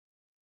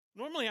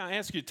Normally, I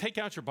ask you to take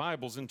out your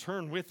Bibles and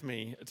turn with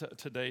me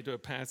today to a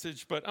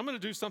passage, but I'm going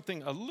to do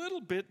something a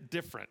little bit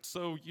different.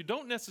 So you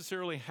don't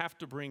necessarily have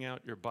to bring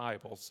out your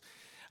Bibles.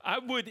 I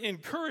would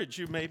encourage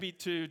you maybe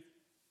to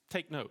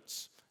take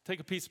notes, take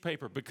a piece of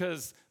paper,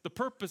 because the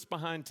purpose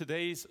behind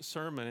today's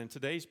sermon and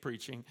today's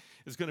preaching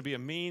is going to be a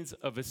means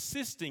of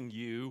assisting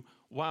you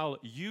while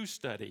you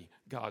study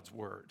God's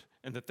Word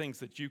and the things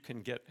that you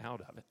can get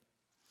out of it.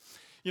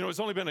 You know,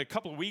 it's only been a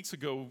couple of weeks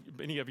ago,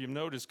 many of you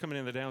noticed coming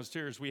in the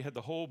downstairs, we had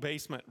the whole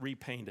basement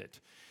repainted.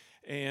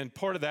 And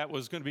part of that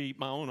was going to be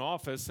my own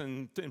office,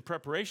 and in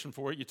preparation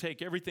for it, you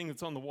take everything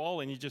that's on the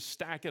wall and you just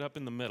stack it up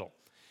in the middle.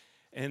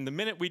 And the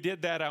minute we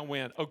did that, I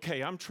went,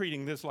 okay, I'm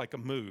treating this like a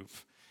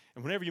move.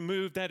 And whenever you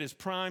move, that is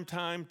prime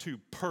time to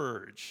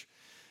purge.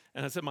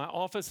 And I said, my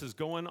office is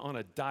going on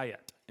a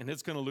diet, and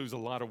it's going to lose a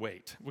lot of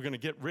weight. We're going to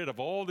get rid of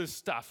all this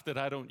stuff that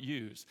I don't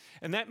use.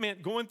 And that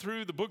meant going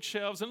through the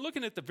bookshelves and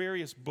looking at the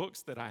various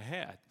books that I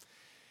had.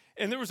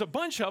 And there was a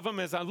bunch of them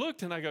as I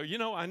looked, and I go,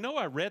 I know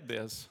I read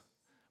this,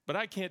 but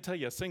I can't tell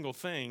you a single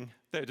thing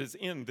that is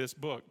in this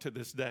book to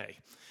this day.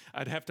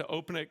 I'd have to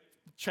open it,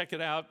 check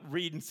it out,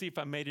 read, and see if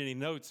I made any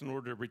notes in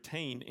order to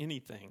retain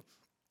anything.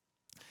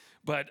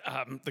 But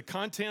the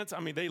contents,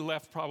 they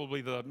left probably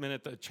the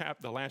minute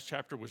the last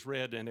chapter was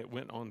read and it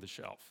went on the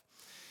shelf.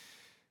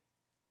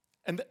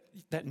 And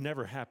that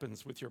never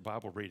happens with your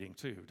Bible reading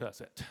too, does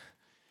it?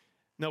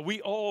 Now,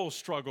 we all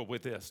struggle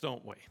with this,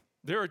 don't we?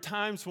 There are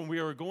times when we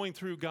are going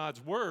through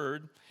God's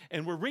Word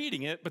and we're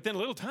reading it, but then a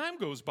little time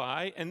goes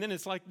by and then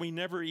it's like we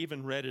never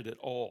even read it at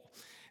all.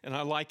 And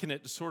I liken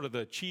it to sort of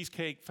the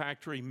Cheesecake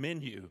Factory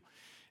menu,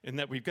 in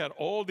that we've got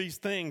all these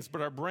things, but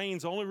our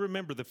brains only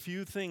remember the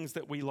few things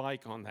that we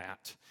like on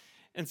that.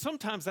 And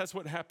sometimes that's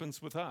what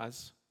happens with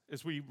us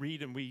as we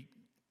read and we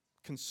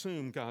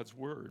consume God's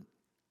Word.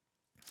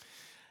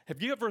 Have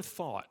you ever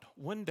thought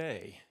one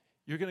day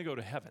you're going to go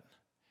to heaven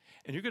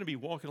and you're going to be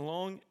walking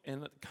along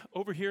and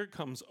over here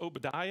comes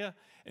Obadiah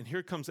and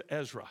here comes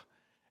Ezra,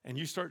 and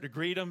you start to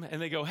greet them and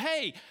they go,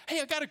 hey,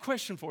 I got a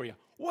question for you.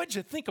 What'd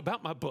you think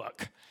about my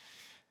book?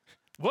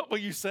 What will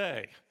you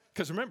say?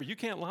 Because remember, you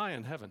can't lie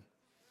in heaven.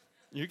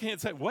 You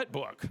can't say, what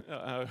book?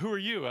 Who are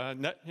you?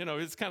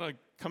 It's kind of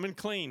coming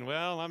clean.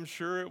 Well, I'm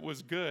sure it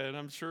was good.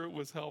 I'm sure it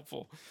was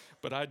helpful,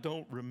 but I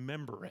don't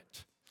remember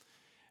it.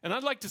 And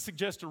I'd like to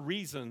suggest a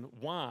reason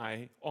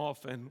why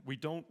often we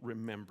don't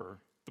remember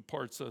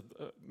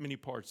many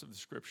parts of the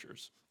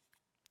Scriptures.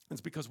 It's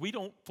because we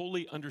don't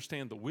fully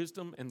understand the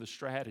wisdom and the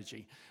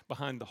strategy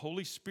behind the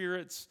Holy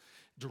Spirit's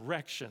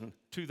direction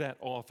to that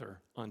author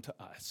unto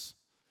us.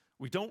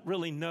 We don't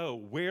really know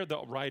where the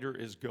writer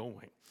is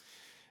going.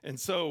 And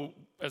so,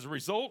 as a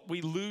result, we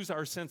lose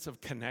our sense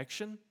of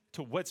connection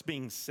to what's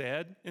being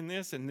said in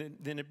this, and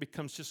then it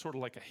becomes just sort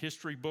of like a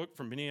history book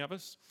for many of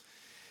us.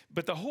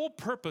 But the whole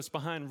purpose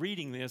behind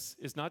reading this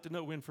is not to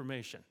know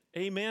information.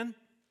 Amen?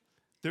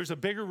 There's a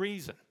bigger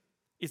reason.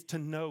 It's to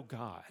know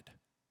God.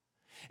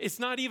 It's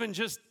not even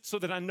just so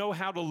that I know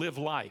how to live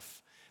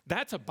life.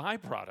 That's a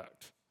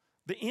byproduct.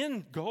 The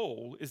end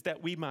goal is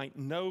that we might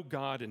know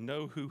God and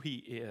know who He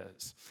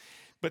is.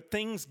 But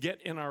things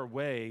get in our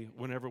way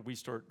whenever we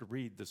start to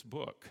read this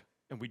book,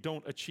 and we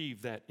don't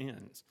achieve that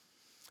end.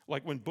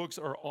 Like when books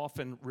are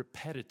often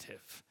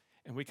repetitive,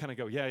 and we kind of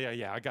go,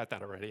 yeah, I got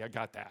that already, I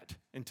got that,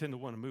 and tend to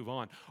want to move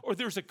on. Or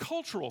there's a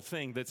cultural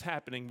thing that's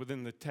happening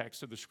within the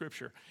text of the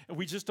Scripture, and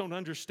we just don't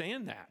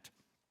understand that.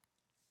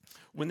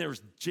 When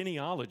there's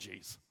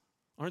genealogies,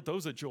 aren't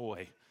those a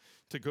joy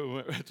to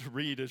go to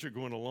read as you're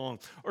going along?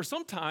 Or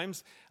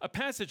sometimes a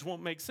passage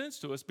won't make sense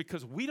to us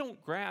because we don't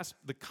grasp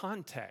the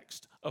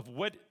context of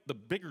what the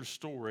bigger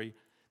story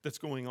that's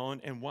going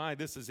on and why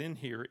this is in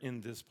here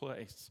in this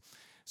place.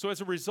 So as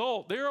a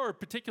result, there are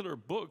particular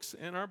books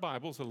in our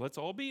Bibles, and let's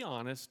all be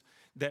honest,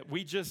 that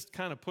we just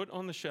kind of put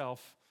on the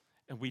shelf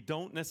and we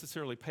don't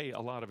necessarily pay a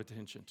lot of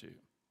attention to.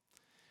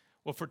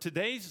 Well, for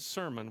today's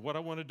sermon, what I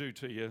want to do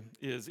to you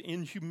is,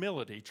 in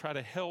humility, try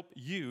to help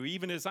you,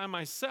 even as I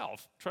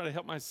myself try to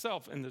help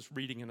myself in this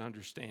reading and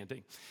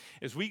understanding,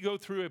 as we go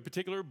through a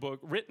particular book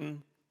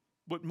written,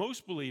 what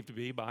most believe to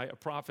be by a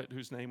prophet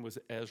whose name was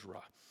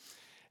Ezra.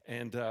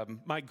 And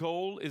my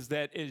goal is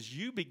that as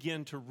you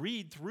begin to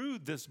read through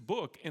this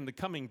book in the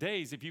coming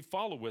days, if you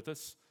follow with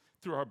us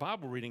through our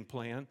Bible reading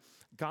plan,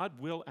 God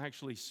will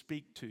actually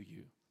speak to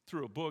you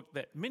through a book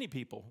that many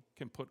people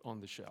can put on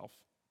the shelf.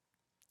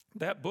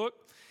 That book,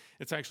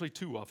 it's actually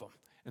two of them,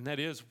 and that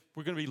is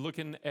we're going to be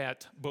looking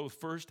at both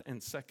 1st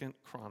and 2nd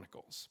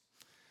Chronicles.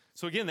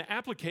 So again, the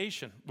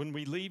application when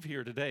we leave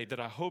here today that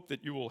I hope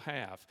that you will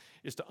have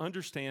is to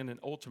understand and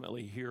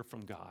ultimately hear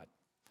from God,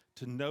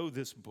 to know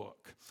this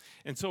book.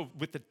 And so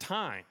with the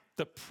time,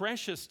 the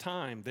precious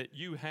time that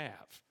you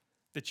have,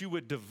 that you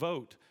would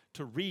devote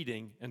to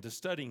reading and to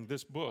studying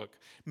this book,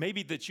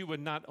 maybe that you would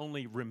not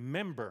only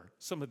remember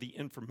some of the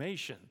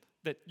information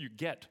that you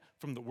get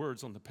from the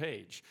words on the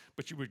page,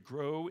 but you would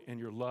grow in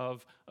your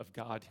love of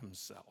God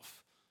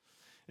Himself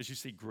as you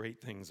see great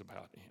things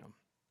about Him.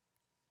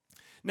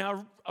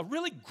 Now, a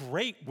really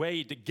great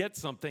way to get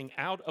something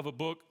out of a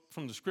book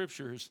from the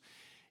Scriptures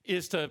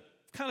is to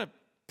kind of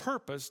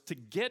purpose to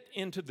get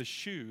into the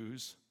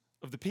shoes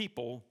of the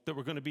people that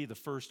were going to be the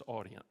first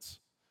audience.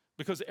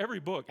 Because every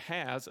book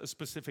has a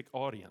specific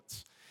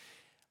audience.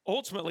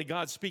 Ultimately,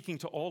 God's speaking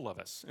to all of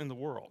us in the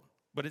world.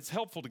 But it's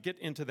helpful to get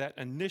into that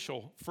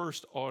initial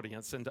first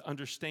audience and to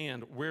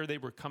understand where they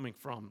were coming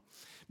from.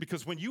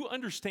 Because when you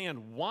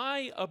understand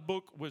why a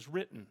book was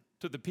written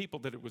to the people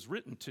that it was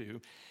written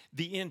to,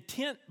 the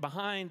intent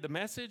behind the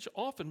message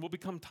often will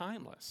become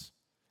timeless.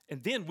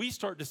 And then we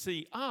start to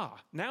see,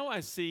 now I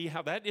see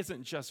how that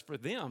isn't just for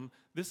them.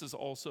 This is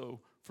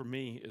also for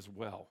me as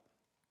well.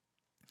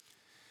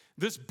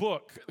 This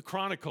book,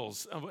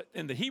 Chronicles,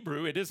 in the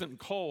Hebrew, it isn't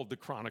called the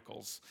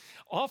Chronicles.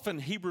 Often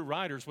Hebrew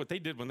writers, what they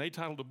did when they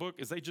titled a book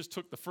is they just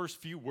took the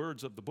first few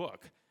words of the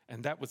book,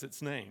 and that was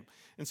its name.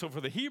 And so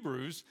for the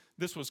Hebrews,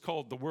 this was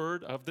called the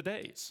Word of the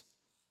Days,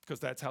 because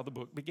that's how the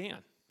book began.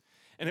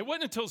 And it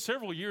wasn't until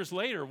several years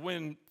later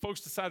when folks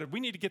decided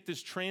we need to get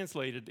this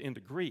translated into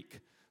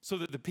Greek so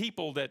that the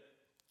people that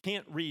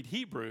can't read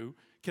Hebrew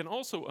can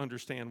also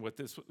understand what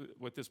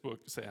this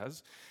book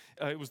says.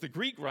 It was the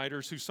Greek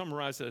writers who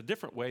summarized it a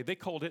different way. They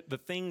called it the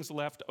things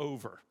left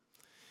over.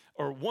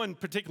 Or one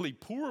particularly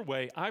poor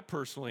way, I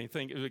personally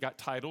think it got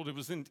titled, it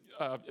was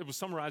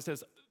summarized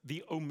as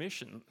the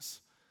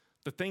omissions,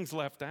 the things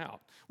left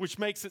out, which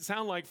makes it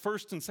sound like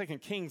 1st and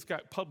 2nd Kings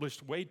got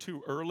published way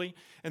too early,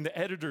 and the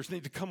editors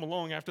need to come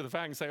along after the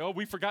fact and say, oh,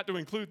 we forgot to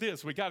include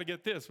this. We got to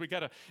get this. We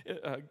got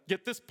to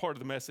get this part of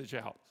the message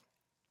out.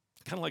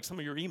 Kind of like some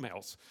of your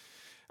emails.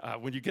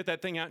 When you get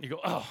that thing out and you go,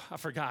 oh, I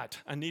forgot.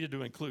 I needed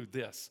to include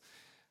this.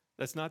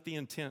 That's not the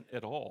intent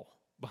at all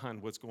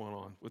behind what's going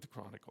on with the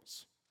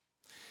Chronicles.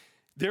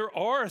 There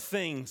are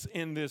things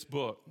in this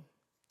book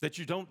that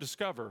you don't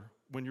discover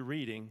when you're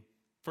reading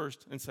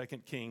 1st and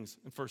 2nd Kings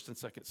and 1st and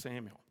 2nd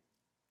Samuel.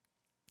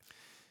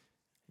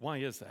 Why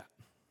is that?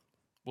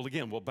 Well,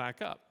 again, we'll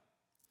back up.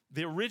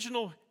 The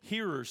original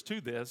hearers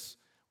to this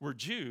were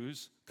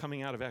Jews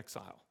coming out of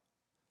exile.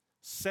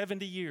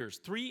 70 years,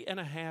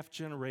 3.5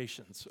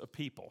 generations of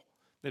people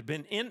that had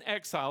been in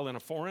exile in a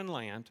foreign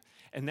land,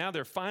 and now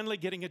they're finally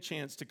getting a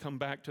chance to come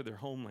back to their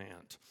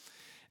homeland.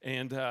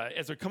 And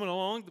as they're coming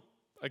along,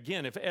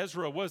 again, if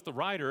Ezra was the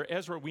writer,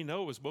 Ezra, we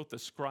know, was both a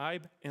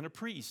scribe and a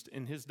priest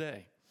in his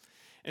day.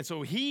 And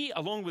so he,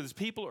 along with his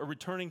people, are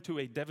returning to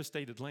a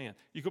devastated land.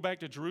 You go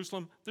back to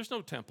Jerusalem, there's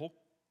no temple.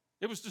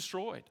 It was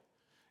destroyed.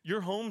 Your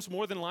homes,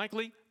 more than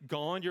likely,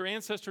 gone. Your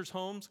ancestors'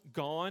 homes,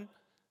 gone.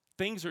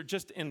 Things are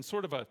just in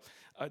sort of a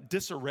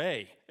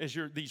disarray as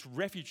these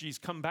refugees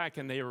come back,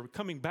 and they are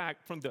coming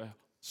back from the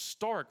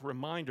stark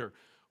reminder,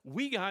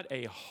 we got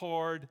a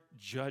hard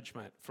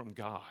judgment from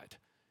God.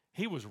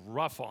 He was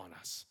rough on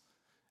us,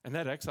 and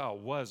that exile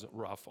was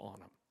rough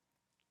on them.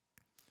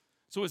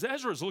 So as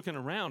Ezra is looking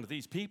around at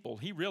these people,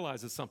 he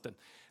realizes something.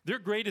 Their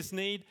greatest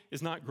need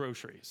is not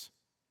groceries.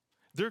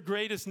 Their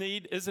greatest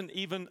need isn't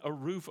even a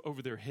roof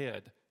over their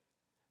head.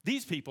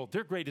 These people,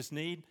 their greatest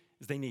need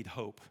is they need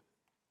hope.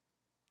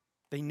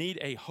 They need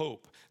a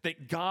hope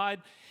that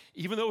God,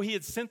 even though he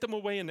had sent them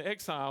away into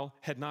exile,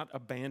 had not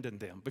abandoned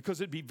them.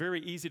 Because it'd be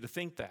very easy to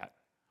think that.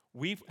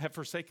 We have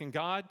forsaken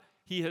God.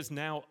 He has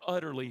now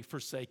utterly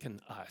forsaken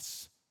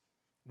us.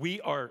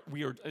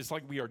 It's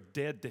like we are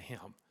dead to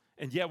him.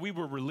 And yeah, we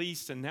were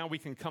released and now we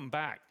can come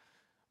back.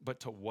 But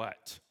to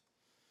what?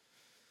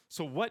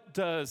 So what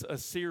does a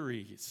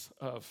series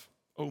of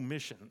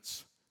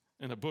omissions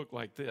in a book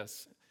like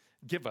this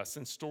give us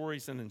in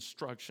stories and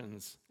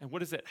instructions? And what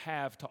does it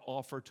have to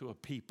offer to a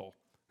people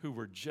who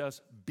were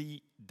just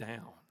beat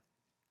down?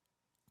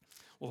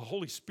 Well, the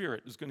Holy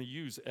Spirit is going to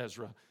use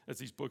Ezra as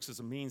these books as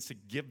a means to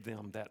give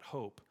them that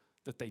hope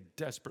that they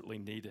desperately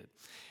needed.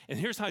 And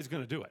here's how he's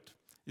going to do it.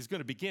 He's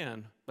going to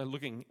begin by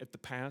looking at the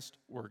past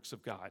works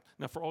of God.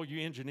 Now, for all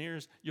you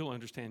engineers, you'll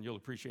understand, you'll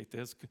appreciate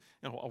this.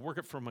 I'll work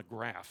it from a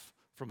graph,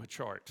 from a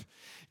chart.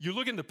 You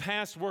look into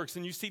past works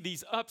and you see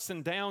these ups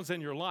and downs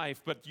in your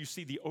life, but you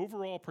see the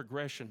overall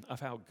progression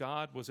of how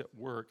God was at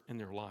work in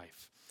their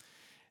life.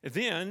 And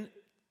then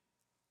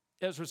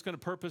Ezra's going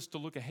to purpose to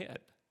look ahead.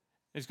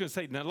 He's going to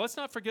say, now let's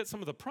not forget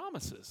some of the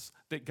promises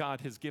that God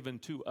has given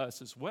to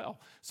us as well,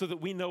 so that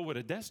we know what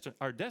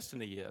our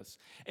destiny is.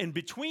 And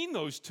between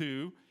those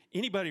two,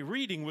 anybody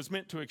reading was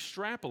meant to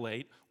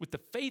extrapolate with the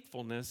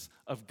faithfulness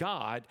of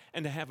God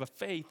and to have a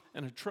faith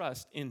and a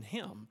trust in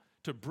him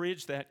to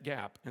bridge that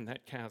gap and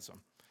that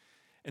chasm.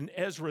 And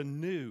Ezra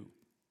knew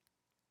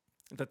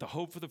that the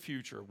hope for the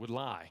future would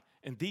lie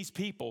in these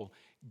people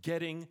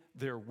getting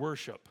their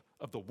worship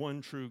of the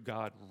one true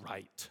God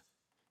right.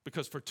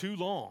 Because for too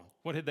long,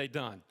 what had they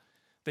done?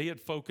 They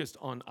had focused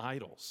on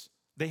idols.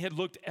 They had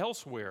looked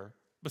elsewhere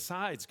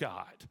besides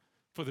God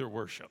for their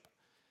worship.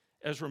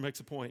 Ezra makes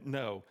a point,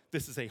 no,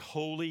 this is a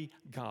holy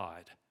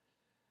God,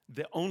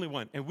 the only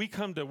one. And we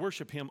come to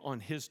worship him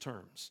on his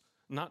terms,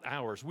 not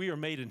ours. We are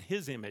made in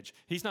his image.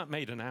 He's not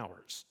made in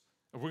ours.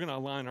 And we're going to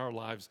align our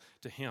lives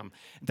to him.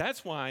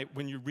 That's why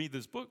when you read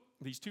this book,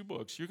 these two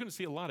books, you're going to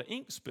see a lot of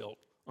ink spilt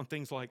on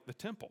things like the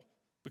temple,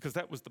 because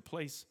that was the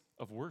place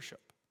of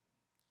worship.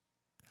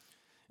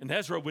 And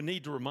Ezra would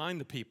need to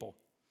remind the people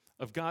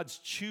of God's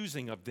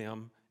choosing of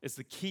them is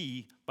the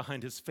key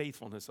behind his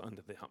faithfulness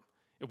unto them.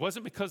 It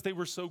wasn't because they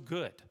were so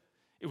good.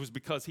 It was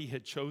because he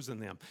had chosen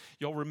them.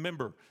 Y'all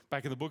remember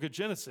back in the book of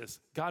Genesis,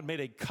 God made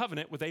a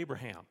covenant with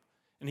Abraham.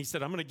 And he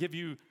said, I'm going to give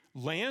you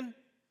land,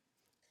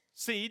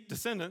 seed,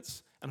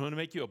 descendants, and I'm going to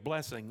make you a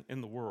blessing in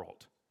the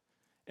world.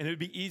 And it would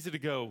be easy to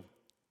go,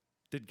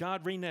 did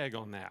God renege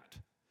on that?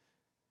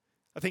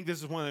 I think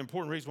this is one of the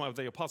important reasons why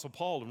the Apostle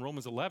Paul in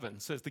Romans 11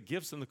 says the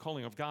gifts and the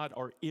calling of God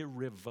are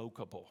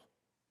irrevocable.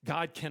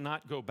 God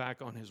cannot go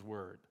back on his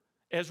word.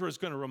 Ezra is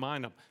going to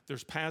remind them,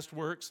 there's past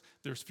works,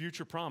 there's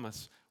future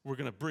promise. We're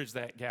going to bridge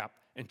that gap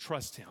and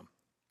trust him.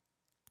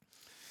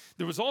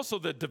 There was also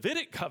the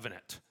Davidic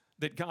covenant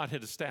that God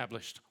had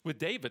established with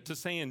David to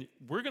saying,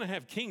 we're going to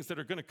have kings that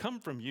are going to come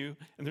from you,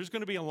 and there's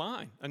going to be a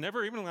line, a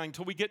never-ending line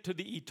until we get to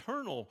the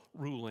eternal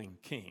ruling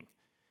king,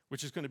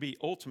 which is going to be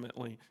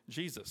ultimately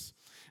Jesus.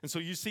 And so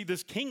you see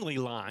this kingly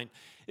line.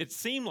 It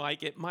seemed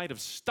like it might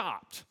have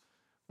stopped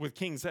with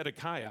King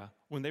Zedekiah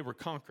when they were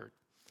conquered.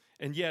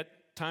 And yet,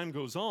 time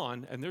goes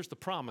on, and there's the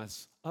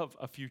promise of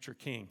a future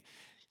king.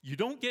 You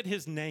don't get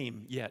his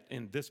name yet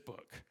in this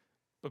book,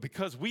 but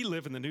because we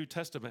live in the New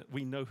Testament,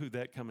 we know who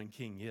that coming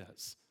king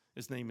is.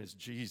 His name is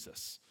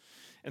Jesus,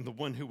 and the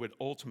one who would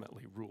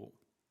ultimately rule.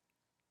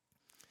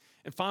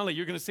 And finally,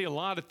 you're going to see a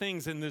lot of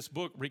things in this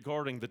book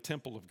regarding the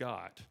temple of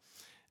God.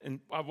 And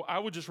I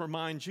would just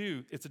remind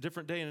you, it's a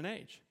different day and an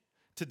age.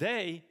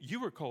 Today,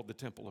 you are called the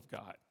temple of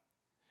God.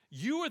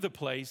 You are the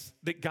place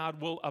that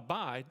God will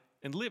abide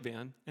and live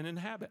in and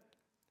inhabit.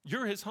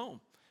 You're his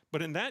home.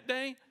 But in that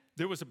day,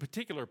 there was a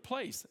particular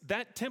place.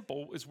 That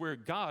temple is where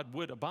God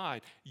would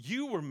abide.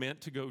 You were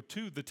meant to go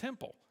to the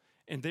temple.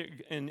 And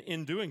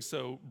in doing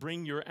so,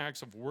 bring your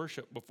acts of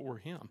worship before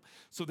him.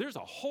 So there's a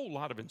whole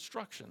lot of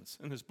instructions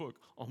in this book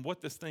on what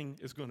this thing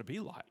is going to be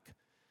like.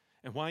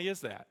 And why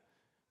is that?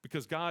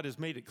 Because God has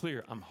made it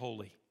clear, I'm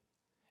holy.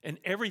 And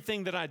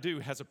everything that I do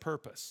has a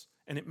purpose.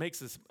 And it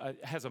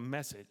has a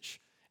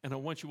message. And I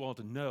want you all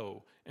to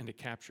know and to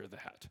capture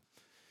that.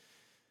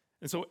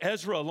 And so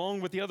Ezra,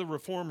 along with the other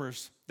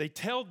reformers, they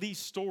tell these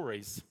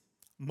stories,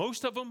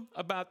 most of them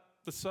about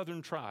the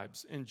southern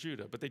tribes in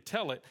Judah, but they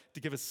tell it to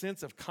give a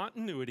sense of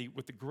continuity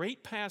with the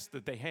great past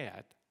that they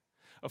had,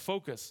 a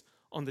focus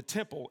on the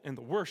temple and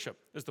the worship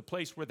as the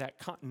place where that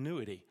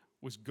continuity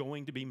was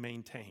going to be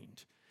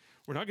maintained.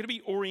 We're not going to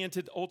be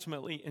oriented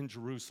ultimately in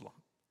Jerusalem.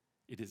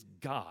 It is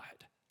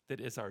God that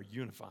is our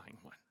unifying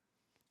one.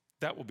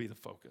 That will be the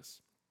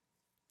focus.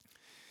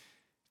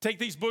 Take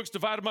these books,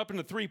 divide them up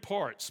into 3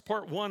 parts.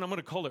 Part 1, I'm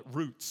going to call it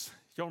Roots.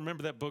 Y'all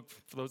remember that book,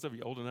 for those of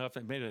you old enough,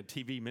 they made it a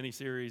TV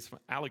miniseries from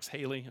Alex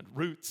Haley and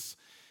Roots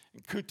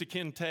and Kunta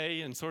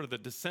Kinte and sort of the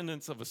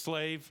descendants of a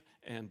slave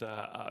and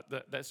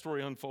that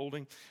story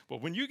unfolding. Well,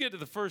 when you get to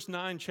the first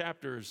 9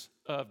 chapters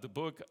of the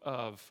book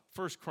of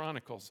 1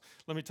 Chronicles,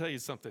 let me tell you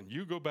something.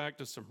 You go back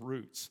to some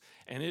roots,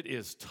 and it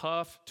is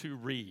tough to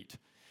read.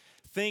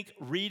 Think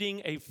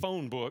reading a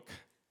phone book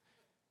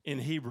in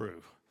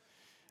Hebrew,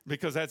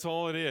 because that's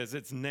all it is.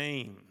 It's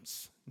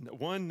names.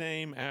 One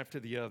name after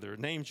the other.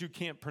 Names you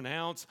can't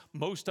pronounce,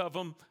 most of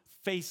them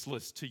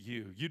faceless to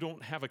you. You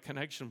don't have a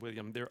connection with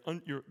them.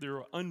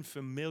 They're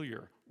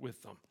unfamiliar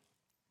with them.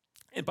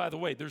 And by the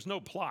way, there's no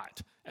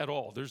plot at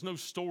all. There's no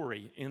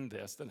story in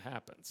this that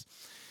happens.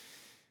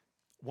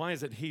 Why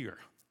is it here?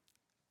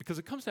 Because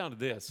it comes down to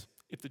this.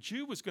 If the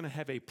Jew was going to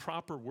have a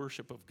proper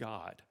worship of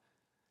God,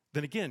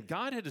 then again,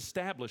 God had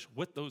established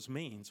what those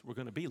means were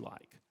going to be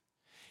like.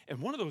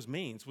 And one of those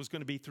means was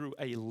going to be through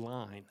a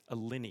line, a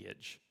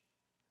lineage,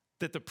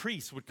 that the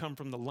priests would come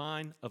from the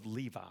line of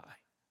Levi.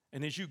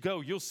 And as you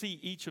go, you'll see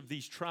each of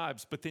these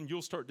tribes, but then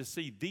you'll start to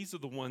see these are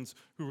the ones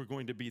who are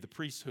going to be the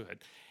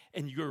priesthood.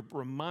 And you're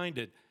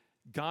reminded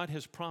God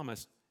has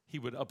promised he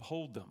would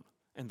uphold them,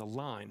 and the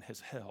line has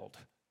held.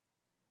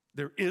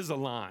 There is a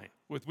line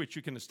with which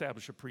you can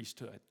establish a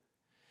priesthood.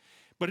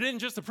 But it isn't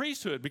just the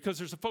priesthood, because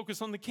there's a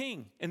focus on the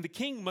king, and the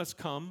king must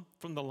come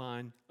from the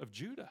line of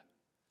Judah.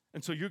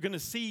 And so you're going to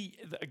see,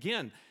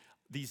 again,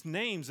 these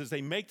names as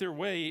they make their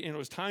way,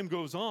 as time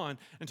goes on,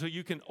 until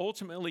you can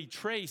ultimately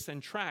trace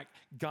and track.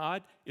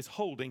 God is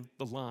holding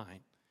the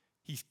line.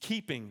 He's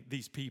keeping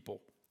these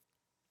people.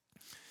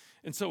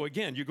 And so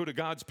again, you go to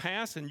God's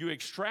past and you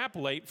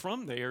extrapolate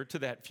from there to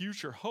that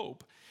future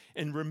hope.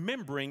 And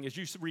remembering, as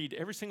you read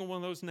every single one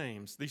of those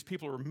names, these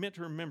people are meant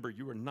to remember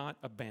you are not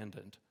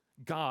abandoned.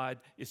 God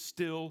is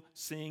still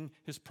seeing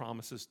his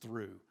promises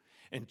through.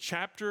 And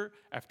chapter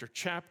after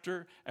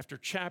chapter after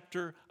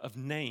chapter of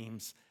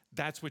names,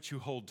 that's what you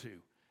hold to.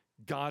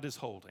 God is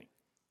holding.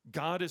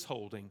 God is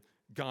holding.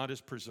 God is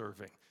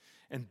preserving.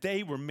 And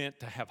they were meant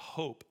to have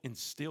hope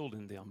instilled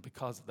in them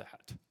because of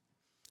that.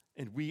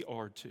 And we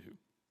are too.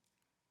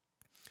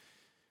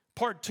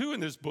 Part 2 in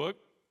this book,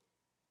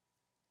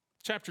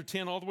 chapter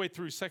 10 all the way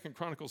through 2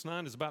 Chronicles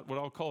 9, is about what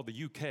I'll call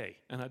the UK.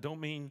 And I don't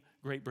mean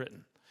Great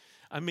Britain.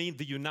 I mean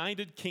the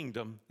United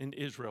Kingdom in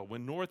Israel,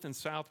 when North and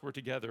South were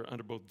together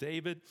under both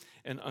David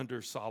and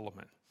under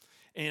Solomon.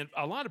 And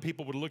a lot of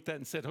people would have looked at it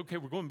and said, okay,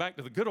 we're going back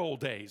to the good old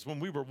days when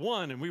we were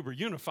one and we were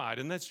unified,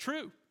 and that's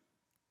true.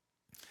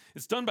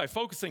 It's done by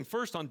focusing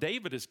first on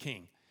David as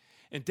king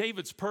and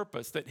David's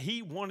purpose that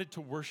he wanted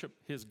to worship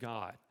his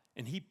God.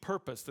 And he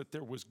purposed that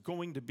there was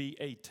going to be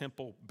a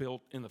temple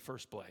built in the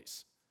first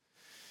place.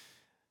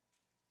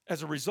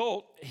 As a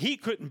result, he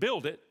couldn't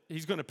build it.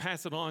 He's going to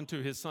pass it on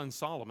to his son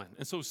Solomon.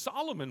 And so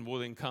Solomon will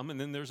then come,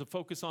 and then there's a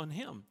focus on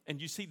him.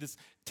 And you see this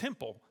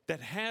temple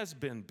that has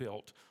been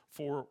built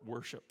for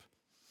worship.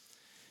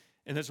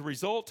 And as a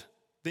result,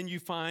 then you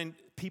find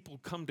people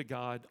come to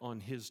God on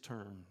his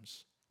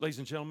terms. Ladies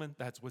and gentlemen,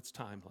 that's what's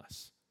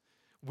timeless.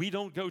 We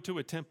don't go to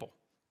a temple,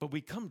 but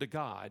we come to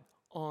God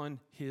on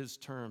his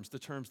terms, the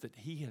terms that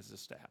he has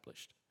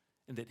established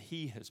and that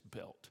he has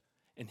built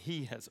and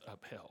he has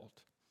upheld.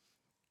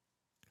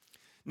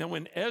 Now,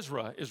 when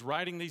Ezra is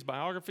writing these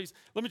biographies,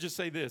 let me just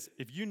say this.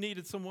 If you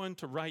needed someone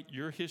to write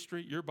your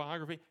history, your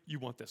biography, you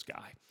want this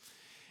guy.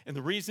 And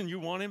the reason you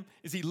want him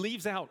is he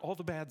leaves out all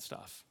the bad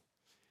stuff.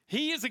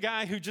 He is a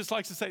guy who just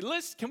likes to say,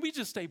 can we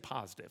just stay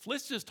positive?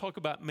 Let's just talk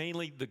about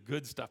mainly the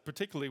good stuff,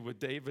 particularly with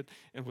David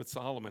and with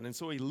Solomon. And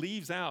so he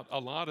leaves out a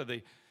lot of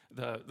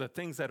the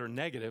things that are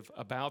negative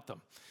about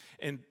them.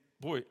 And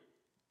boy,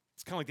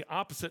 it's kind of like the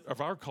opposite of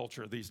our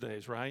culture these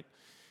days, right?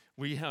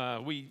 We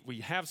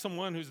have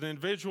someone who's an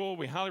individual,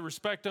 we highly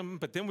respect them,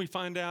 but then we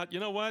find out, you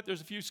know what?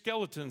 There's a few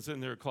skeletons in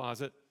their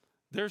closet.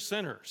 They're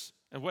sinners.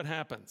 And what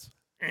happens?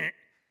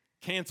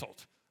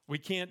 Canceled. We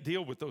can't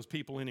deal with those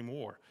people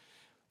anymore.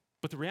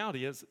 But the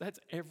reality is, that's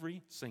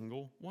every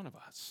single one of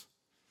us.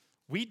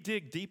 We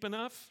dig deep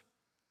enough,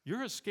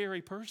 you're a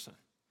scary person.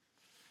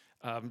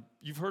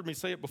 You've heard me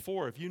say it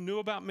before. If you knew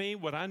about me,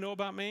 what I know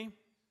about me,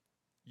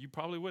 you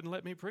probably wouldn't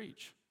let me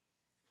preach.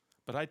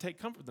 But I take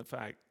comfort in the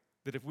fact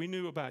that if we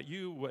knew about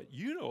you what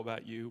you know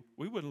about you,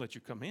 we wouldn't let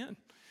you come in.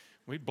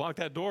 We'd block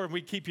that door and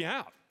we'd keep you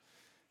out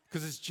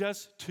because it's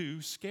just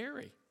too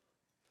scary.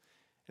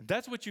 And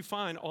that's what you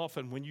find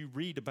often when you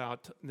read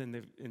about in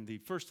the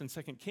 1st and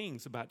 2nd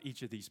Kings about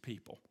each of these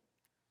people.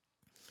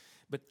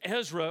 But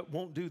Ezra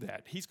won't do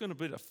that. He's going to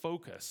put a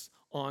focus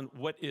on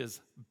what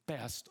is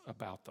best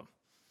about them.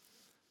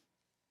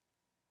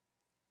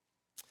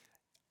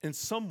 In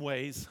some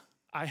ways,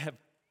 I have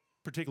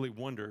particularly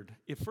wondered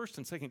if 1st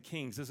and 2nd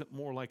Kings isn't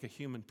more like a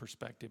human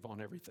perspective on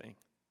everything.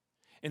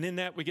 And in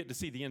that, we get to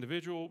see the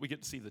individual, we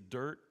get to see the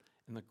dirt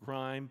and the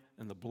grime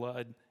and the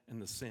blood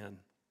and the sin.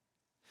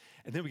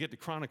 And then we get to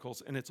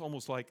Chronicles, and it's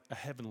almost like a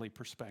heavenly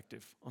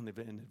perspective on the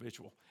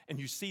individual. And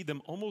you see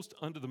them almost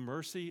under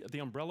the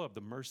umbrella of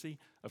the mercy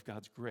of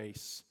God's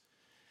grace.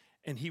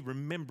 And he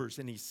remembers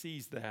and he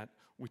sees that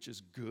which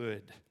is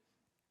good.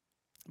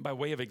 By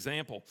way of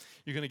example,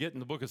 you're going to get in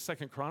the book of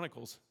 2nd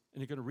Chronicles,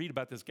 and you're going to read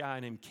about this guy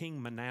named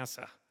King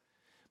Manasseh.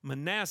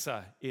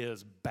 Manasseh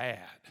is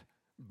bad.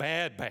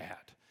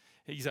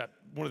 He's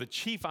one of the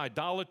chief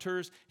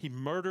idolaters. He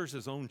murders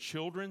his own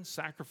children,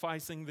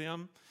 sacrificing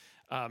them.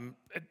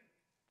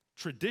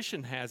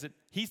 Tradition has it,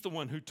 he's the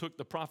one who took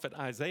the prophet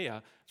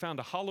Isaiah, found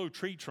a hollow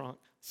tree trunk,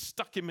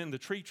 stuck him in the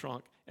tree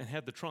trunk, and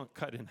had the trunk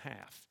cut in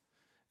half.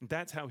 And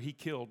that's how he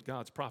killed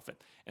God's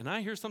prophet. And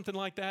I hear something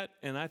like that,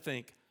 and I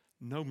think,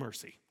 no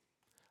mercy.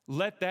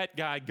 Let that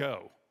guy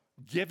go.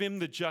 Give him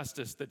the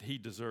justice that he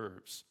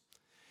deserves.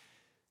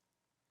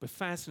 But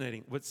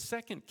fascinating, what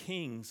 2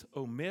 Kings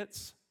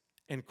omits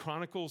and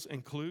Chronicles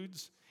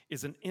includes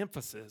is an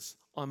emphasis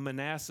on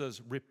Manasseh's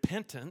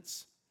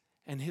repentance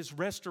and his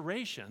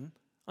restoration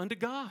unto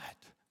God.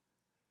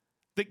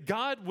 That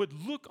God would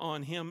look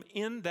on him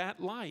in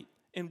that light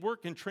and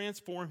work and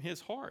transform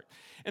his heart.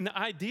 And the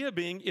idea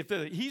being, if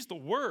he's the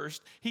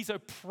worst, he's a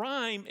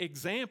prime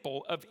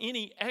example of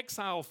any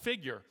exile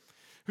figure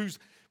whose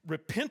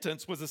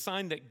repentance was a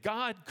sign that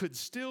God could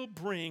still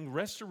bring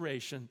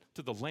restoration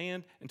to the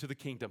land and to the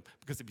kingdom.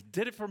 Because if he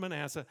did it for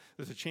Manasseh,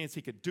 there's a chance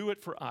he could do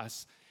it for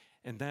us.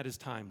 And that is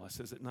timeless,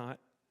 is it not?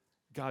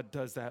 God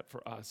does that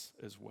for us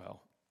as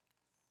well.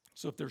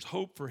 So if there's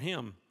hope for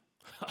him,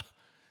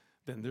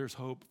 then there's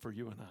hope for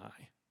you and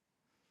I.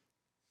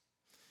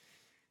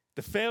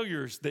 The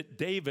failures that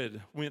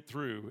David went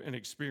through and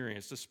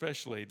experienced,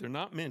 especially, they're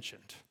not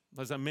mentioned.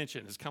 As I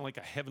mentioned, it's kind of like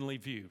a heavenly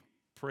view.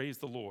 Praise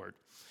the Lord.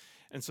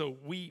 And so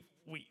we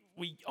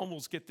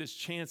almost get this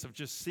chance of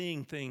just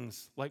seeing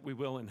things like we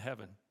will in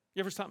heaven.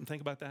 You ever stop and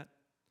think about that?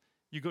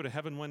 You go to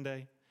heaven one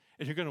day,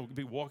 and you're going to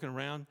be walking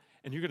around,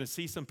 and you're going to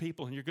see some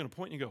people, and you're going to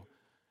point and you go,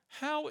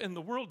 how in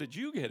the world did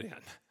you get in?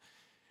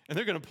 And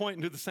they're going to point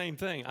and do the same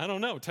thing. I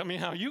don't know. Tell me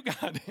how you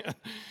got in.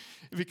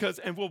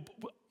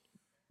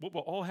 What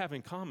we'll all have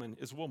in common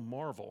is we'll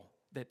marvel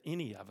that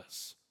any of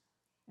us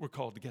were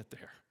called to get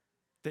there,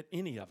 that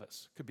any of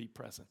us could be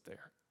present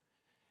there.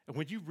 And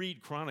when you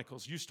read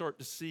Chronicles, you start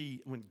to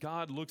see when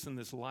God looks in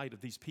this light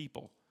of these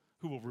people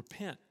who will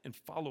repent and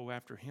follow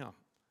after him,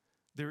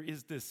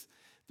 there's this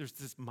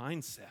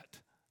mindset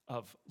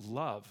of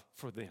love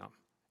for them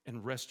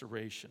and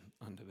restoration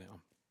unto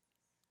them.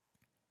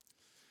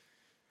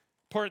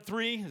 Part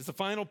 3 is the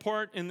final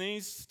part in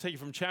these. Take you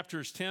from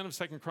chapters 10 of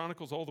 2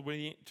 Chronicles all the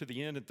way to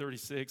the end in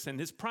 36.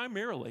 And it's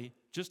primarily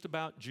just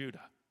about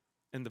Judah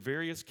and the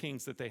various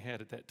kings that they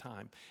had at that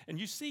time. And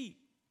you see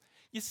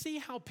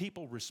how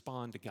people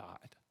respond to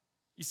God.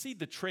 You see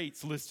the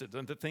traits listed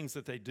and the things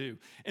that they do.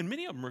 And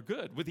many of them are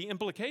good, with the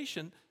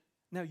implication,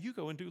 now you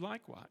go and do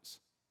likewise.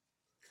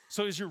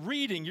 So as you're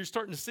reading, you're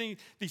starting to see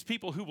these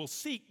people who will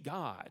seek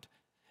God,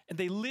 and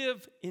they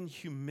live in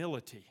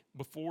humility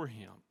before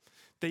him.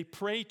 They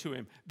pray to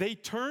him. They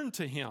turn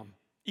to him,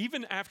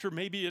 even after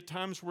maybe at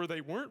times where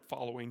they weren't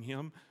following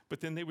him,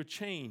 but then they would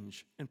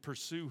change and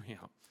pursue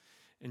him.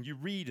 And you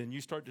read and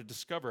you start to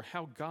discover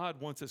how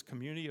God wants his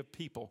community of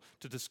people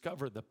to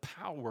discover the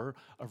power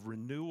of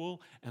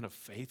renewal and of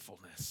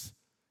faithfulness.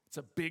 It's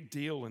a big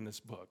deal in this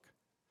book.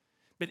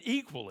 But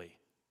equally,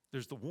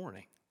 there's the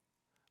warning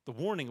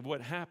of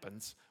what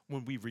happens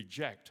when we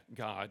reject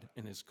God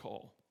and his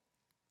call.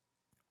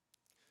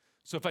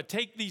 So if I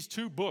take these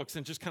two books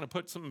and just kind of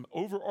put some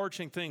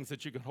overarching things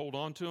that you can hold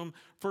on to them,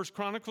 First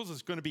Chronicles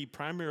is going to be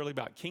primarily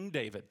about King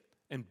David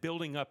and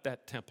building up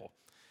that temple.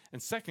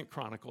 And Second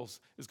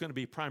Chronicles is going to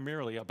be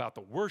primarily about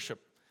the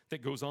worship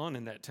that goes on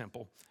in that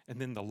temple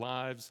and then the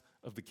lives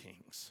of the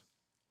kings.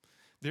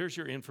 There's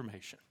your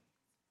information.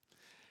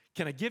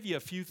 Can I give you a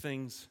few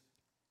things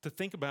to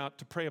think about,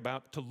 to pray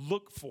about, to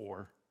look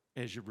for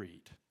as you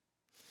read?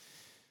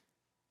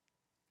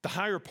 The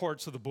higher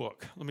parts of the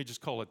book, let me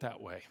just call it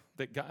that way,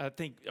 that I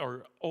think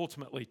are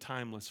ultimately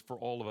timeless for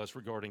all of us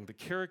regarding the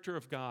character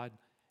of God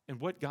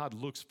and what God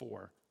looks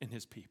for in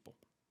his people.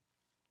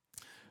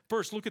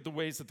 First, look at the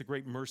ways that the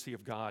great mercy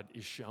of God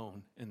is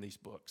shown in these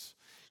books.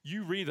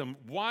 You read them,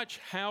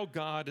 watch how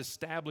God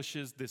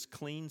establishes this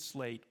clean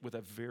slate with a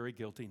very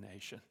guilty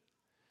nation.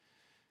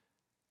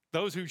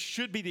 Those who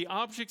should be the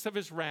objects of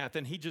his wrath,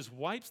 and he just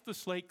wipes the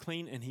slate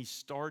clean and he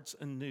starts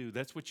anew.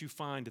 That's what you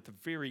find at the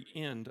very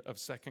end of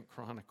 2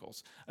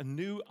 Chronicles, a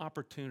new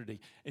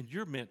opportunity. And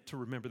you're meant to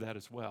remember that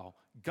as well.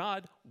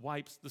 God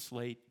wipes the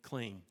slate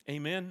clean.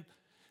 Amen?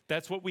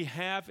 That's what we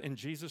have in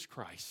Jesus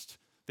Christ,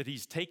 that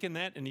he's taken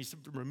that and he's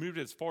removed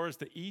it as far as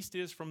the east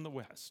is from the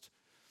west.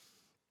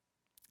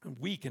 And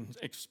we can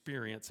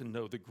experience and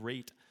know the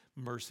great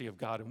mercy of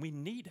God, and we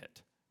need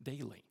it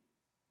daily.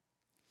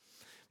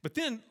 But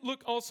then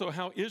look also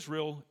how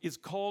Israel is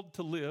called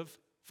to live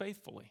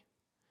faithfully.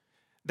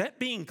 That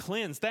being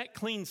cleansed, that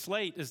clean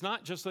slate is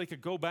not just so they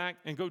could go back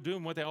and go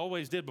doing what they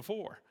always did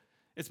before.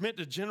 It's meant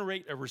to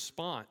generate a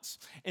response.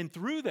 And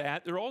through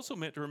that, they're also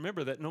meant to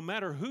remember that no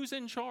matter who's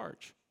in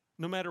charge,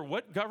 no matter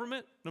what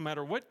government, no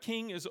matter what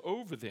king is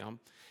over them,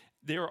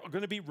 they're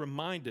going to be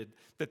reminded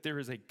that there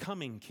is a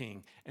coming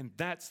king, and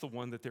that's the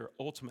one that they're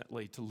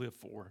ultimately to live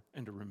for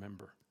and to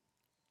remember.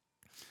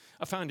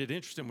 I find it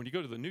interesting when you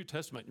go to the New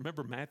Testament.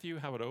 Remember Matthew,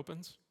 how it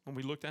opens when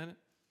we looked at it?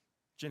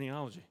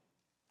 Genealogy.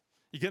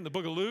 You get in the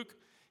book of Luke,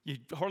 you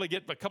hardly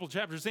get a couple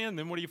chapters in,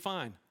 then what do you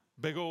find?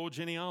 Big old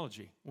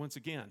genealogy once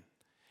again.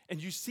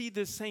 And you see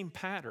this same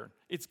pattern.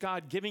 It's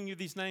God giving you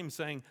these names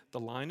saying, the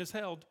line is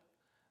held.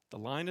 The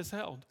line is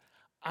held.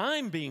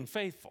 I'm being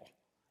faithful.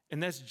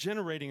 And that's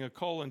generating a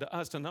call into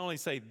us to not only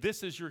say,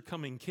 this is your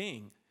coming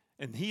king,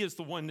 and he is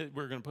the one that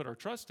we're going to put our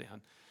trust in,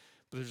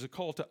 but there's a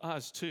call to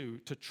us, too,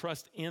 to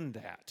trust in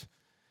that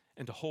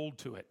and to hold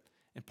to it.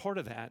 And part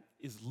of that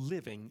is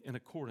living in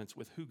accordance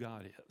with who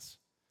God is,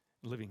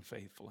 living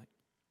faithfully.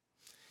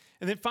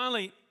 And then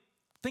finally,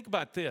 think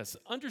about this.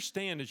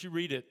 Understand as you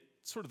read it,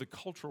 sort of the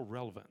cultural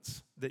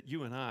relevance that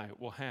you and I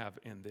will have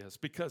in this.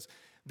 Because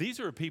these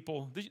are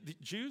people, the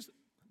Jews,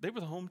 they were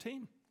the home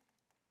team.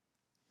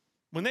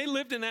 When they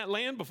lived in that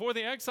land before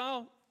the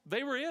exile,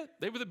 they were it.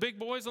 They were the big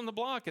boys on the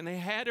block, and they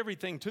had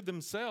everything to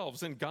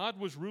themselves, and God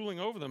was ruling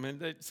over them,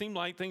 and it seemed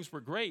like things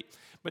were great.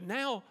 But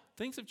now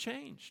things have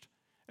changed,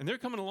 and they're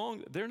coming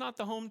along. They're not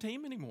the home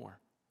team anymore.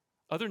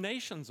 Other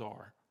nations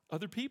are.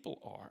 Other people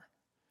are.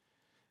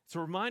 It's a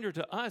reminder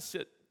to us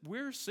that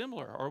we're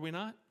similar, are we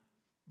not?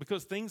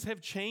 Because things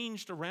have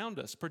changed around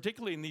us,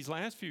 particularly in these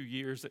last few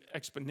years,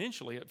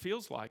 exponentially, it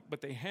feels like, but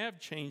they have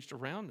changed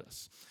around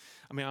us.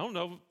 I mean, I don't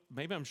know,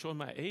 maybe I'm showing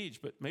my age,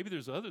 but maybe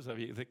there's others of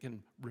you that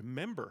can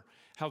remember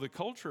how the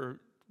culture,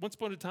 once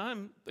upon a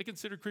time, they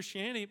considered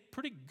Christianity a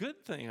pretty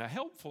good thing, a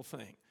helpful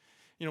thing.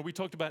 You know, we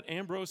talked about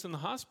Ambrose in the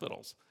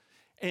hospitals.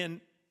 And,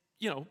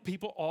 you know,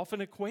 people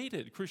often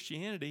equated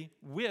Christianity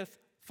with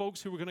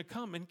folks who were going to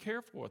come and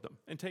care for them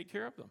and take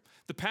care of them.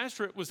 The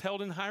pastorate was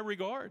held in high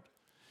regard.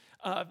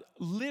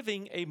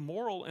 Living a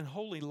moral and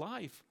holy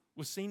life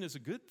was seen as a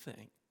good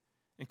thing.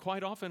 And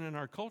quite often in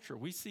our culture,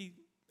 we see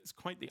it's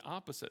quite the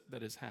opposite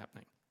that is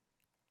happening.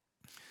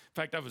 In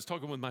fact, I was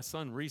talking with my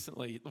son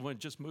recently, the one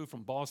just moved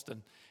from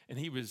Boston, and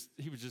he was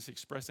just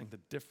expressing the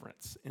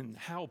difference in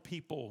how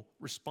people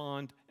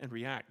respond and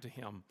react to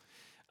him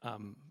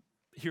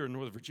here in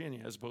Northern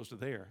Virginia as opposed to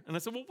there. And I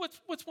said, well,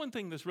 what's one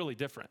thing that's really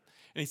different?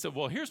 And he said,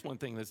 well, here's one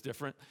thing that's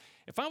different.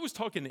 If I was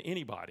talking to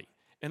anybody,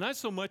 and I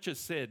so much as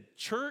said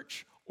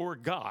church or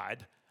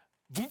God,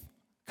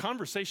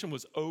 conversation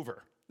was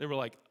over. They were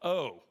like,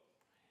 oh,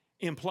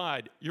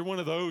 implied, you're one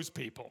of those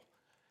people.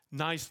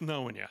 Nice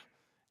knowing you.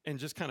 And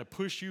just kind of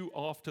push you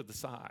off to the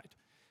side.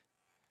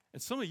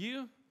 And some of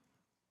you,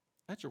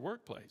 that's your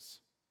workplace.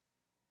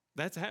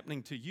 That's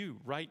happening to you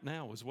right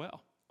now as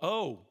well.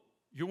 Oh,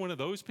 you're one of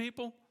those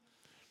people?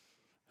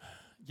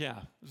 Yeah,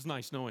 it was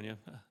nice knowing you.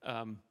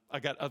 I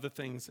got other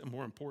things and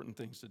more important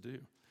things to do.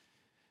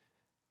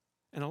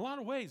 In a lot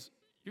of ways,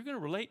 you're going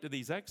to relate to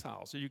these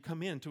exiles. So you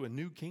come into a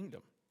new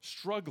kingdom,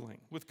 struggling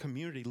with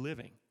community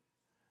living,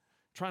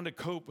 trying to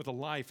cope with a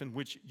life in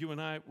which you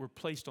and I were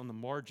placed on the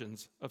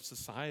margins of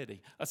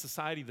society, a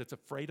society that's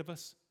afraid of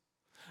us,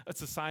 a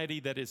society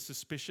that is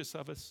suspicious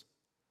of us,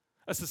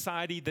 a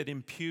society that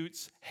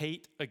imputes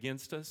hate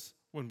against us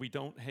when we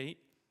don't hate.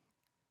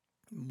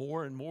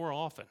 More and more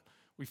often,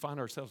 we find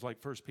ourselves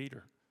like 1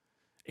 Peter,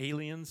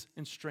 aliens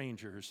and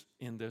strangers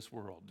in this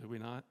world, do we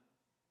not?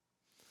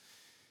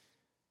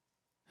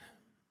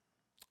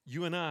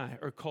 You and I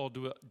are called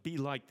to be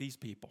like these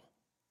people,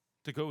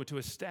 to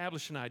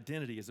establish an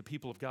identity as a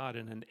people of God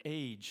in an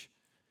age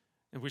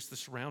in which the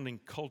surrounding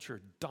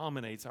culture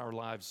dominates our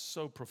lives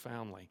so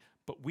profoundly.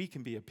 But we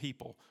can be a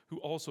people who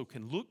also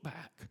can look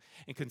back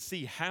and can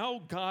see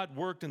how God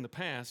worked in the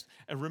past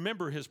and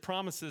remember his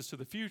promises to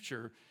the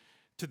future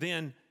to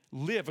then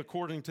live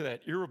according to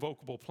that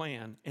irrevocable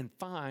plan and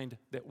find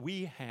that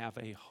we have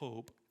a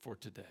hope for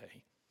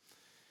today.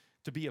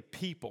 To be a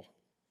people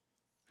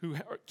who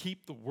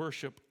keep the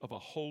worship of a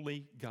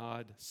holy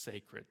God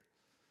sacred,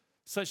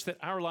 such that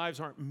our lives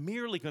aren't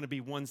merely going to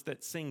be ones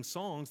that sing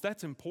songs.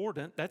 That's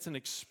important. That's an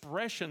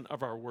expression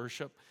of our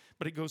worship,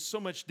 but it goes so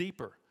much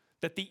deeper,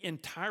 that the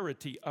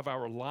entirety of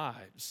our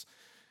lives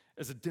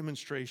is a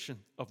demonstration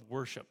of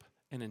worship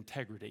and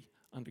integrity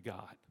unto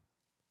God.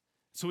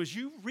 So as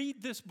you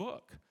read this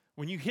book,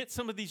 when you hit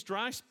some of these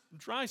dry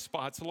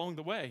spots along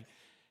the way,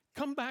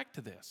 come back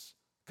to this.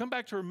 Come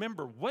back to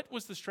remember, what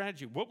was the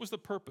strategy? What was the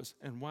purpose?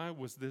 And why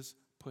was this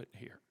put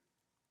here?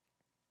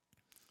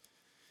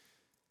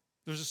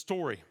 There's a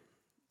story.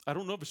 I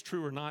don't know if it's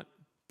true or not,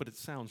 but it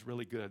sounds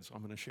really good, so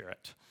I'm going to share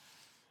it.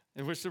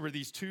 In which there were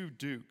these two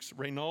dukes,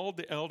 Reynaud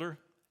the elder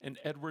and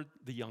Edward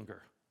the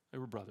younger. They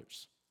were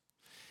brothers.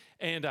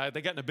 And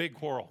they got in a big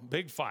quarrel,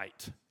 big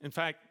fight. In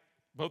fact,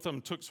 both of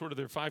them took sort of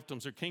their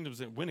fiefdoms, their kingdoms,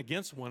 and went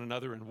against one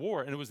another in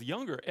war. And it was the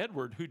younger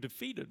Edward who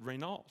defeated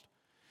Reynaud.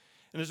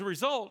 And as a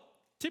result,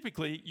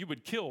 typically, you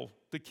would kill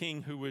the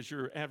king who was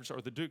your adversary,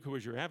 or the duke who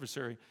was your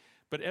adversary,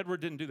 but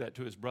Edward didn't do that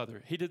to his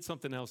brother. He did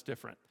something else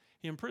different.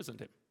 He imprisoned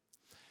him.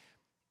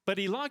 But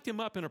he locked him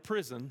up in a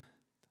prison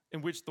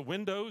in which the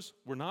windows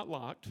were not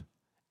locked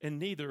and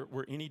neither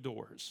were any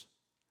doors.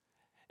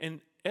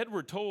 And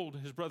Edward told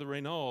his brother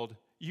Reynaud,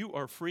 "You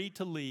are free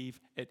to leave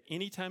at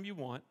any time you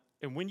want,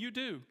 and when you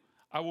do,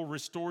 I will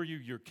restore you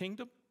your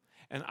kingdom,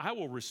 and I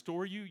will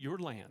restore you your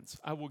lands.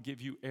 I will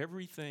give you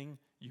everything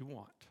you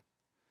want."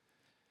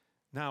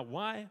 Now,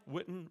 why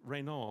wouldn't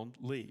Reynaud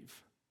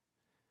leave?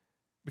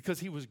 Because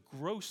he was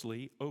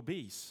grossly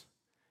obese,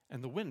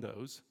 and the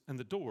windows and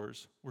the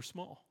doors were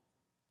small.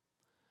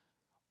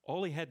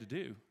 All he had to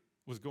do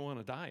was go on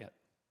a diet,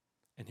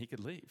 and he could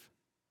leave.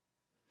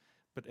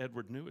 But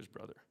Edward knew his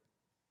brother.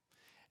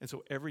 And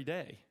so every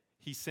day,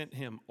 he sent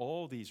him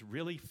all these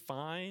really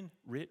fine,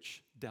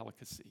 rich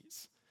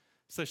delicacies,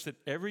 such that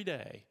every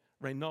day,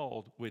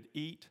 Reynaud would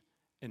eat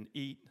and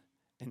eat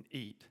and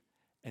eat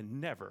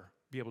and never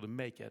be able to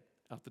make it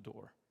out the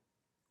door.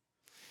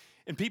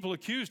 And people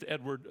accused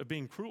Edward of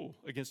being cruel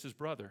against his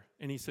brother.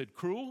 And he said,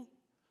 "Cruel?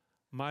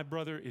 My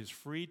brother is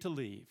free to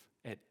leave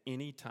at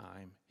any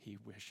time he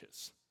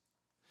wishes.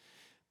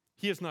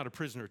 He is not a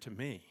prisoner to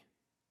me."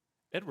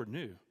 Edward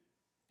knew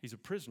he's a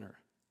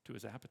prisoner to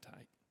his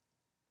appetite.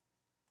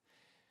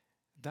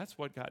 That's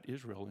what got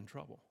Israel in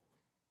trouble.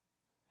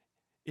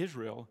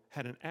 Israel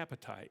had an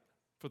appetite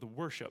for the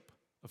worship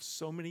of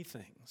so many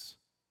things,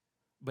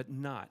 but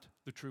not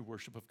the true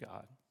worship of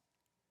God.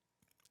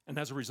 And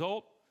as a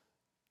result,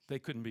 they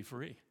couldn't be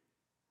free.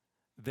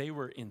 They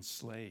were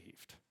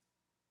enslaved.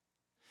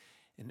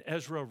 And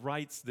Ezra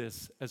writes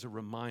this as a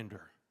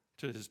reminder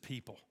to his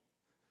people.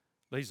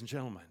 Ladies and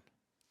gentlemen,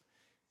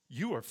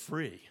 you are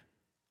free.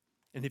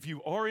 And if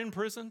you are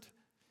imprisoned,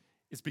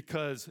 it's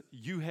because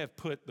you have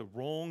put the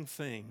wrong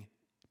thing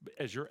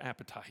as your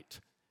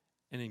appetite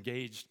and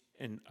engaged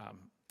and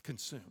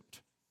consumed.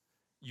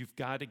 You've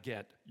got to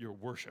get your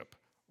worship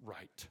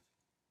right.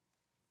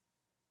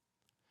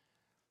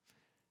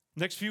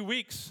 Next few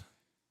weeks,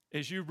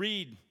 as you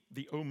read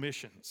the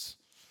omissions,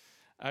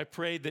 I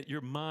pray that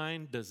your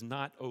mind does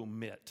not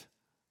omit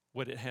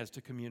what it has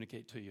to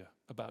communicate to you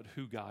about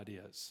who God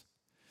is.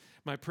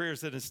 My prayer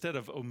is that instead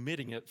of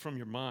omitting it from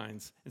your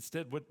minds,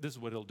 instead, this is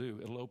what it'll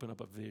do. It'll open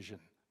up a vision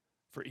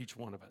for each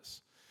one of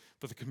us,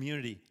 for the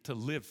community to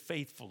live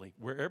faithfully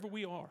wherever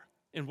we are,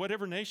 in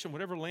whatever nation,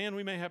 whatever land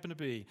we may happen to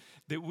be,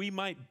 that we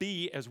might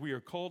be, as we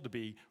are called to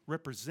be,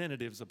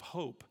 representatives of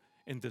hope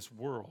in this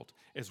world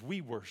as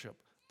we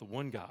worship the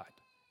one God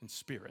in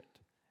spirit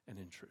and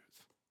in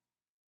truth.